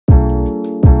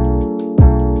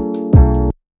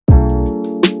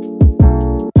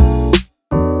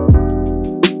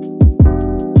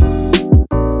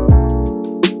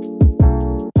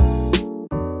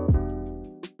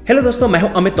Hello दोस्तों, मैं हूं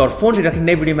अमित और फोन रीडर की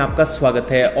नई वीडियो में आपका स्वागत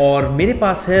है। और मेरे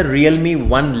पास है RealMe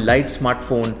 1 Lite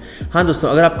स्मार्टफोन। हाँ दोस्तों,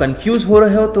 अगर आप कंफ्यूज हो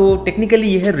रहे हो तो टेक्निकली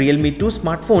ये है RealMe 2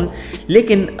 स्मार्टफोन,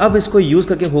 लेकिन अब इसको यूज़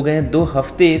करके हो गए हैं 2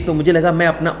 हफ्ते, तो मुझे लगा मैं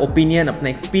अपना ओपिनियन, अपना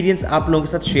एक्सपीरियंस आप लोगों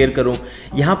के साथ शेयर करूँ।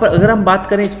 यहाँ पर अगर हम बात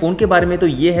करें इस फ़ोन के बारे में तो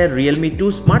ये है RealMe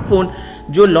 2 स्मार्टफोन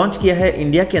जो लॉन्च किया है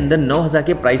इंडिया के अंदर 9000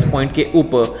 के प्राइस पॉइंट के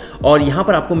ऊपर। और यहाँ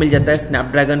पर आपको मिल जाता है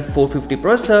स्नैपड्रैगन 450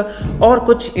 प्रोसेसर और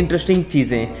कुछ इंटरेस्टिंग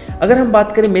चीज़ें। अगर हम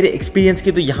बात करें मेरे एक्सपीरियंस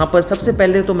की तो यहाँ पर सबसे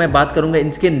पहले तो मैं बात करूंगा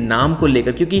इसके नाम को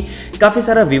लेकर, क्योंकि काफ़ी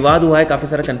सारा विवाद हुआ है, काफ़ी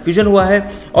सारा कन्फ्यूजन हुआ है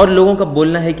और लोगों का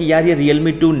बोलना है कि यार ये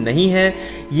RealMe 2 नहीं है,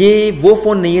 ये वो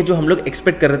फ़ोन नहीं है जो हम लोग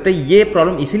एक्सपेक्ट कर रहे थे। ये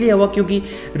प्रॉब्लम इसीलिए हुआ क्योंकि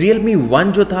RealMe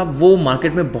 1 जो था वो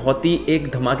मार्केट में बहुत ही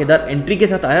एक धमाकेदार एंट्री के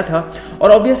साथ आया था।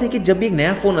 और ऑब्वियस है कि जब भी एक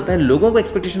नया फ़ोन आता है लोगों को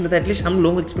एक्सपेक्टेशन रहता है, एटलीस्ट हम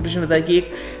लोगों को एक्सपेक्टेशन रहता है कि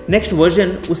एक नेक्स्ट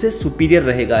वर्जन उसे सुपीरियर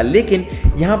रहेगा। लेकिन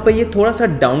यहाँ पर ये थोड़ा सा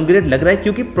डाउनग्रेड लग रहा है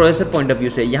क्योंकि प्रोसेसर पॉइंट ऑफ व्यू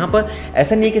से। यहाँ पर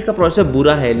ऐसा नहीं है कि इसका प्रोसेसर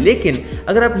बुरा है, लेकिन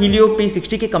अगर आप Helio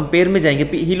P60 के कंपेयर में जाएंगे,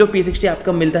 Helio P60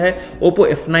 आपका मिलता है Oppo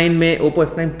F9 में, Oppo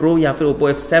F9 Pro या फिर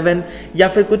Oppo F7 या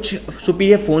फिर कुछ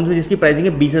सुपीरियर फोन्स में जिसकी प्राइसिंग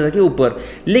है 20,000 के ऊपर।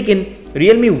 लेकिन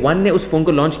RealMe 1 ने उस फोन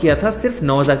को लॉन्च किया था सिर्फ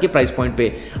 9000 के प्राइस पॉइंट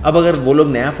पे। अब अगर वो लोग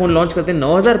नया फोन लॉन्च करते हैं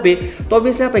 9000 पे तो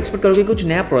ऑब्वियसली आप एक्सपेक्ट करोगे कुछ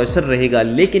नया प्रोसेसर रहेगा,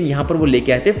 लेकिन यहाँ पर वो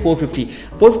लेके आए थे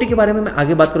 450 के बारे में मैं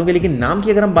आगे बात करूंगी। लेकिन नाम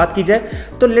की अगर हम बात की जाए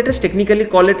तो let us technically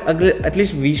call it,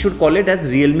 at least we should call it as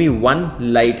RealMe 1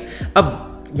 Lite। अब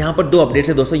यहाँ पर 2 अपडेट्स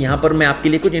है दोस्तों। यहाँ पर मैं आपके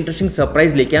लिए कुछ इंटरेस्टिंग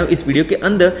सरप्राइज लेके आया हूँ इस वीडियो के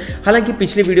अंदर। हालांकि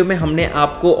पिछले वीडियो में हमने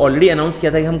आपको ऑलरेडी अनाउंस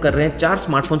किया था कि हम कर रहे हैं 4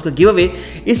 स्मार्टफोन्स का गिव अवे।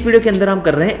 इस वीडियो के अंदर हम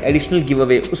कर रहे हैं एडिशनल गिव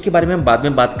अवे, उसके बारे में हम बाद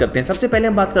में बात करते हैं। सबसे पहले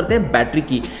हम बात करते हैं बैटरी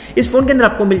की। इस फोन के अंदर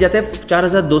आपको मिल जाता है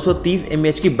 4230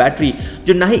 mAh की बैटरी,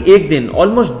 जो ना ही एक दिन,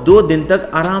 ऑलमोस्ट 2 दिन तक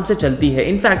आराम से चलती है।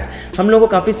 इनफैक्ट हम लोगों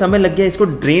को काफी समय लग गया इसको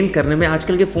ड्रेन करने में।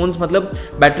 आजकल के फोन्स मतलब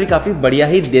बैटरी काफी बढ़िया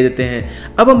ही दे देते हैं।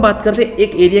 अब हम बात करते हैं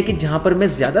एक एरिया की जहां पर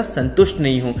मैं ज्यादा संतुष्ट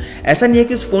नहीं हूं। ऐसा नहीं है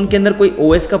कि उस फोन के अंदर कोई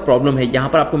ओएस का प्रॉब्लम है। यहां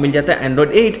पर आपको मिल जाता है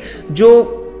Android 8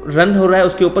 जो रन हो रहा है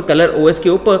उसके ऊपर, कलर ओएस के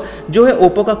ऊपर जो है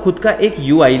ओप्पो का खुद का एक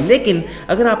यूआई। लेकिन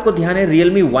अगर आपको ध्यान है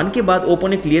RealMe 1 के बाद ओप्पो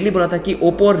ने क्लियरली बोला था कि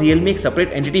ओप्पो और RealMe एक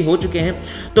सेपरेट एंटिटी हो चुके हैं।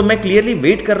 तो मैं क्लियरली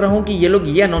वेट कर रहा हूं कि ये लोग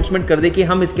ये अनाउंसमेंट कर दे कि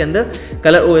हम इसके अंदर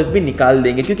कलर ओएस भी निकाल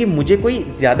देंगे, क्योंकि मुझे कोई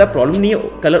ज्यादा प्रॉब्लम नहीं है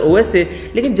कलर ओएस से।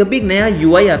 लेकिन जब भी एक नया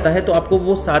यूआई आता है तो आपको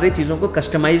वो सारे चीजों को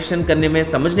कस्टमाइजेशन करने में,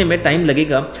 समझने में टाइम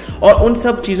लगेगा और उन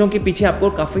सब चीजों के पीछे आपको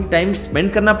काफी टाइम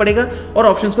स्पेंड करना पड़ेगा और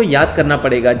ऑप्शंस को याद करना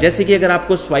पड़ेगा। जैसे कि अगर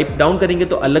आपको स्वाइप डाउन करेंगे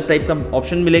तो अलग टाइप का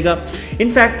ऑप्शन मिलेगा।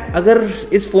 इनफैक्ट अगर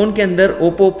इस फोन के अंदर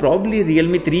ओप्पो प्रॉब्ली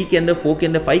RealMe 3 के अंदर, 4 के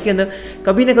अंदर, 5 के अंदर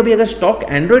कभी ना कभी अगर स्टॉक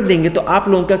एंड्रॉइड देंगे तो आप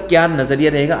लोगों का क्या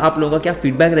नजरिया रहेगा, आप लोगों का क्या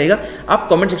फीडबैक रहेगा, आप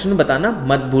कमेंट सेक्शन में बताना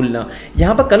मत भूलना।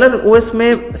 यहां पर कलर ओएस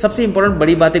में सबसे इंपॉर्टेंट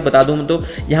बड़ी बात एक बता दूं तो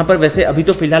यहां पर वैसे अभी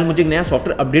तो फिलहाल मुझे एक नया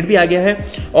सॉफ्टवेयर अपडेट भी आ गया है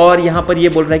और यहां पर ये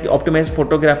बोल रहा है कि optimise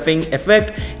photographing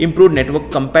effect, improve network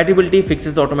compatibility,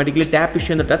 fixes the automatically tap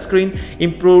issue in the touch screen,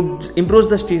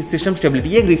 improves the system stability.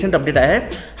 ये एक रिसेंट अपडेट आया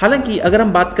है। हालांकि अगर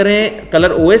हम बात करें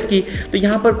कलर ओएस की तो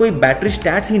यहां पर कोई बैटरी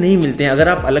स्टैट्स ही नहीं मिलते हैं। अगर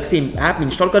आप अलग से ऐप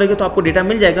इंस्टॉल करोगे तो आपको डेटा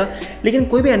मिल जाएगा, लेकिन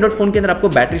कोई भी एंड्रॉइड फोन के अंदर आपको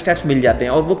बैटरी स्टैट्स मिल जाते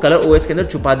हैं और वो कलर ओएस के अंदर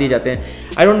छुपा दिए जाते हैं।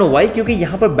 आई डोंट नो व्हाई, क्योंकि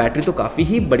यहां पर बैटरी तो काफी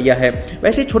ही बढ़िया है।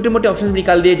 वैसे छोटे मोटे ऑप्शंस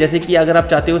निकाल दिए, जैसे कि अगर आप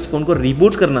चाहते हो उस फोन को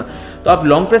रीबूट करना तो आप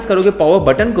लॉन्ग प्रेस करोगे पावर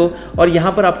बटन को और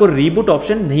यहां पर आपको रीबूट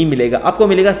ऑप्शन नहीं मिलेगा, आपको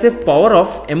मिलेगा सिर्फ पावर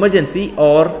ऑफ, इमरजेंसी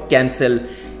और कैंसिल।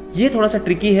 ये थोड़ा सा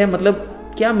ट्रिकी है, मतलब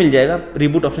क्या मिल जाएगा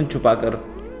रीबूट ऑप्शन छुपाकर।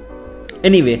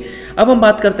 एनीवे, अब हम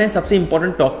बात करते हैं सबसे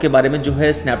इंपॉर्टेंट टॉक के बारे में, जो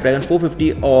है स्नैपड्रैगन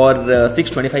 450 और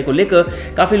 625 को लेकर।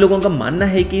 काफी लोगों का मानना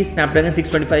है कि स्नैपड्रैगन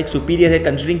 625 सुपीरियर है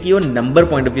कंसीडरिंग की वो नंबर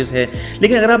पॉइंट ऑफ व्यू से है।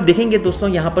 लेकिन अगर आप देखेंगे दोस्तों,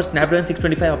 यहाँ पर स्नैपड्रैगन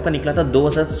 625 आपका निकला था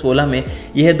 2016 में,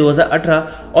 यह है 2018,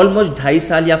 ऑलमोस्ट 2.5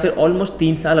 साल या फिर ऑलमोस्ट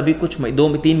 3 साल अभी कुछ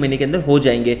 2-3 महीने के अंदर हो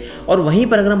जाएंगे। और वहीं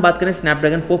पर अगर हम बात करें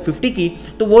स्नैपड्रैगन 450 की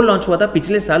तो वो लॉन्च हुआ था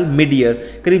पिछले साल मिड ईयर,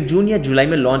 करीब जून या जुलाई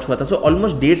में लॉन्च हुआ था। सो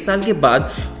ऑलमोस्ट 1.5 साल के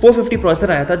बाद 450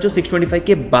 प्रोसेसर आया था जो 625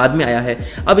 के बाद में आया है।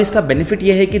 अब इसका बेनिफिट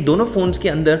यह है कि दोनों फोन्स के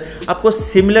अंदर आपको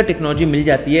सिमिलर टेक्नोलॉजी मिल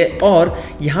जाती है और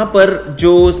यहां पर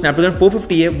जो स्नैपड्रैगन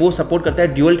 450 है वो सपोर्ट करता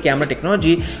है ड्यूअल कैमरा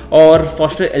टेक्नोलॉजी और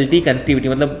फॉस्टर LTE कनेक्टिविटी।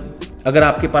 मतलब अगर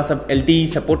आपके पास अब LTE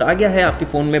सपोर्ट आ गया है, आपके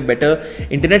फ़ोन में बेटर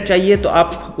इंटरनेट चाहिए तो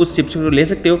आप उस चिप को ले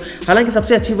सकते हो। हालांकि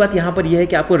सबसे अच्छी बात यहाँ पर यह है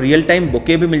कि आपको रियल टाइम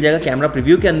बोके भी मिल जाएगा कैमरा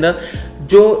प्रीव्यू के अंदर,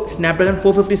 जो स्नैपड्रैगन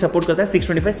 450 सपोर्ट करता है,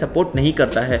 625 सपोर्ट नहीं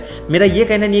करता है। मेरा ये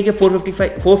कहना नहीं है कि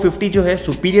 450 जो है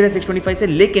सुपीरियर है 625 से,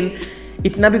 लेकिन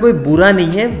इतना भी कोई बुरा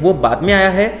नहीं है, वो बाद में आया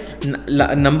है,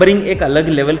 नंबरिंग एक अलग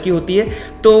लेवल की होती है।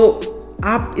 तो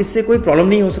आप इससे कोई प्रॉब्लम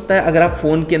नहीं हो सकता है। अगर आप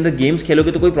फोन के अंदर गेम्स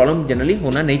खेलोगे तो कोई प्रॉब्लम जनरली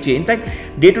होना नहीं चाहिए।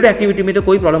 In fact day to day activity में तो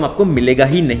कोई प्रॉब्लम आपको मिलेगा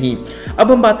ही नहीं।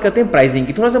 अब हम बात करते हैं प्राइसिंग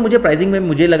की। थोड़ा सा मुझे प्राइसिंग में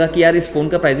मुझे लगा कि यार इस फोन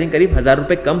का प्राइसिंग करीब 1000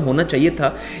 रुपये कम होना चाहिए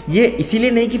था। ये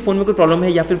इसीलिए नहीं कि फोन में कोई प्रॉब्लम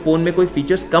है या फिर फोन में कोई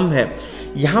फीचर्स कम है,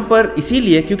 यहाँ पर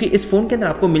इसीलिए क्योंकि इस फोन के अंदर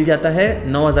आपको मिल जाता है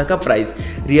 9000 का प्राइस।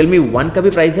 Realme 1 का भी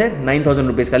प्राइस है 9000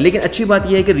 रुपीज का। लेकिन अच्छी बात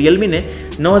यह है कि Realme ने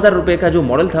 9000 रुपए का जो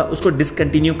मॉडल था उसको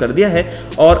डिसकंटिन्यू कर दिया है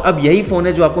और अब यही फोन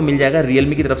है जो आपको मिल जाएगा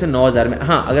Realme की तरफ से 9000 में।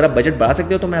 हाँ, अगर आप बजट बढ़ा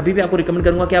सकते हो तो मैं अभी भी आपको रिकमेंड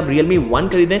करूंगा कि आप Realme 1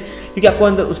 खरीदें, क्योंकि आपको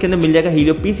उसके अंदर मिल जाएगा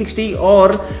Helio P60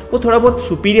 और वो थोड़ा बहुत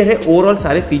सुपीरियर है ओवरऑल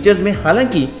सारे फीचर्स में।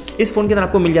 हालांकि इस फोन के अंदर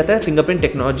आपको मिल जाता है फिंगरप्रिंट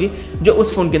टेक्नोलॉजी जो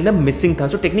उस फोन के अंदर मिसिंग था।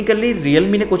 सो टेक्निकली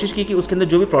Realme ने कोशिश की कि उसके अंदर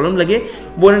जो भी प्रॉब्लम लगे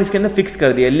वो उन्होंने इसके अंदर फिक्स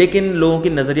कर दिया, लेकिन लोगों की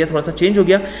नजरिया थोड़ा सा चेंज हो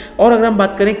गया। और अगर हम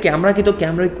बात करें कैमरा की तो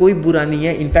कैमरा कोई बुरा नहीं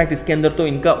है। इनफैक्ट इसके अंदर तो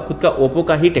इनका खुद का ओप्पो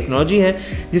का ही टेक्नोलॉजी है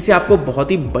जिससे आपको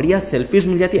बहुत ही बढ़िया सेल्फीज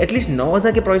मिल जाती है। एटलीस्ट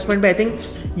 9000 के प्राइस पॉइंट पे आई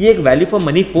थिंक ये एक वैल्यू फॉर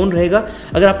मनी फोन रहेगा।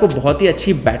 अगर आपको बहुत ही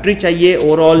अच्छी बैटरी चाहिए,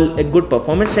 ओवरऑल एक गुड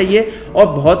परफॉर्मेंस चाहिए और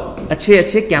बहुत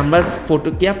अच्छे कैमरास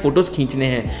फोटोज खींचने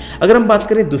हैं, अगर हम बात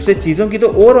करें दूसरे चीजों की, तो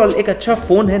ओवरऑल एक अच्छा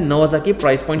फोन है 9000 के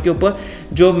प्राइस पॉइंट के ऊपर,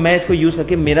 जो मैं इसको यूज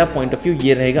करके मेरा पॉइंट ऑफ व्यू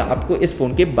ये रहेगा आपको इस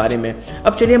फोन के बारे में।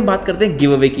 अब चलिए हम बात करते हैं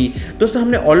गिव अवे की। दोस्तों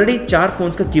हमने ऑलरेडी 4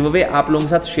 फोन्स का गिव अवे आप लोगों के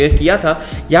साथ शेयर किया था।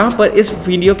 यहां पर इस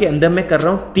वीडियो के अंदर मैं कर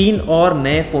रहा हूं 3 और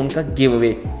नए फोन का गिव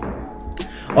अवे।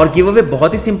 और गिव अवे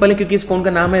बहुत ही सिंपल है क्योंकि इस फोन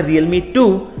का नाम है Realme 2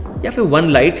 या फिर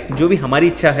 1 Lite, जो भी हमारी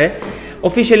इच्छा है।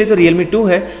 ऑफिशियली तो Realme 2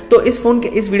 है। तो इस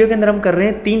वीडियो के अंदर हम कर रहे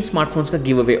हैं 3 स्मार्टफोन्स का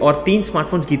गिव अवे। और 3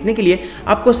 स्मार्टफोन्स जीतने के लिए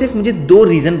आपको सिर्फ मुझे 2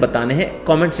 रीजन बताने हैं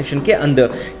कमेंट सेक्शन के अंदर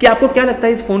कि आपको क्या लगता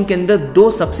है इस फोन के अंदर 2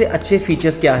 सबसे अच्छे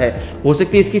फीचर्स क्या है। हो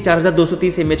सकती है इसकी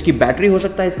 4230 mAh की बैटरी, हो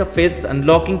सकता है इसका फेस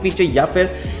अनलॉकिंग फीचर, या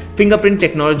फिर फिंगरप्रिंट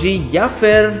टेक्नोलॉजी, या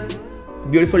फिर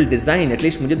ब्यूटीफुल डिजाइन।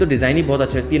 एटलीस्ट मुझे तो डिजाइन ही बहुत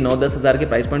अच्छा लगती है। 9-10 हज़ार के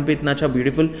प्राइस पॉइंट पे इतना अच्छा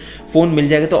ब्यूटीफुल फोन मिल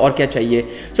जाएगा तो और क्या चाहिए।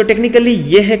 सो टेक्निकली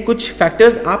ये है कुछ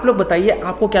फैक्टर्स। आप लोग बताइए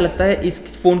आपको क्या लगता है इस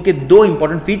फोन के 2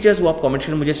 इंपॉर्टेंट फीचर्स, वो आप कमेंट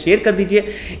सेक्शन में मुझे शेयर कर दीजिए।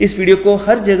 इस वीडियो को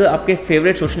हर जगह आपके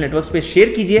फेवरेट सोशल नेटवर्क्स पे शेयर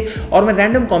कीजिए और मैं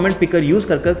रैंडम कमेंट पिकर यूज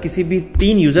कर किसी भी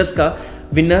 3 यूजर्स का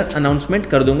विनर अनाउंसमेंट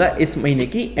कर दूंगा इस महीने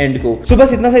की एंड को। सो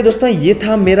बस इतना सा ही दोस्तों, ये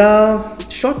था मेरा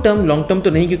शॉर्ट टर्म, लॉन्ग टर्म तो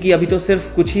नहीं क्योंकि अभी तो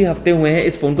सिर्फ कुछ ही हफ्ते हुए हैं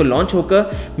इस फोन को लॉन्च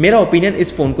होकर, मेरा ओपिनियन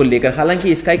इस फोन को लेकर।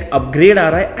 हालांकि इसका एक अपग्रेड आ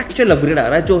रहा है, एक्चुअल अपग्रेड आ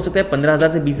रहा है, जो हो सकता है 15000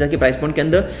 से 20000 के प्राइस पॉइंट के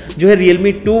अंदर, जो है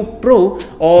Realme 2 Pro,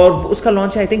 और उसका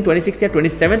लॉन्च है आई थिंक 26 या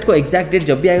 27 को। एग्जैक्ट डेट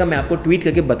जब भी आएगा मैं आपको ट्वीट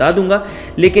करके बता दूंगा,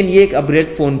 लेकिन ये एक अपग्रेड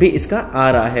फोन भी इसका आ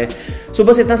रहा है। सो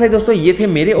बस इतना सा ही दोस्तों, ये थे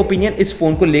मेरे ओपिनियन इस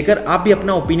फोन को लेकर। आप भी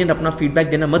अपना ओपिनियन, अपना फीडबैक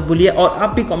देना मत भूलिए और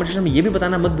आप भी कमेंट सेक्शन में ये भी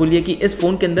बताना मत भूलिए कि इस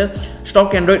फोन के अंदर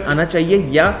स्टॉक एंड्रॉइड आना चाहिए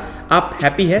या आप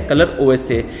हैप्पी है कलर ओएस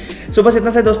से। सो बस इतना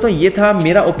सा दोस्तों, ये था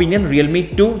मेरा ओपिनियन Realme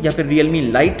 2 या फिर Realme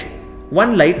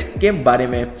 1 Lite के बारे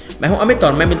में। मैं हूं अमित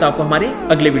और मैं मिलता हूं आपको हमारे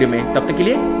अगले वीडियो में। तब तक के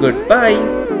लिए गुड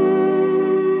बाय।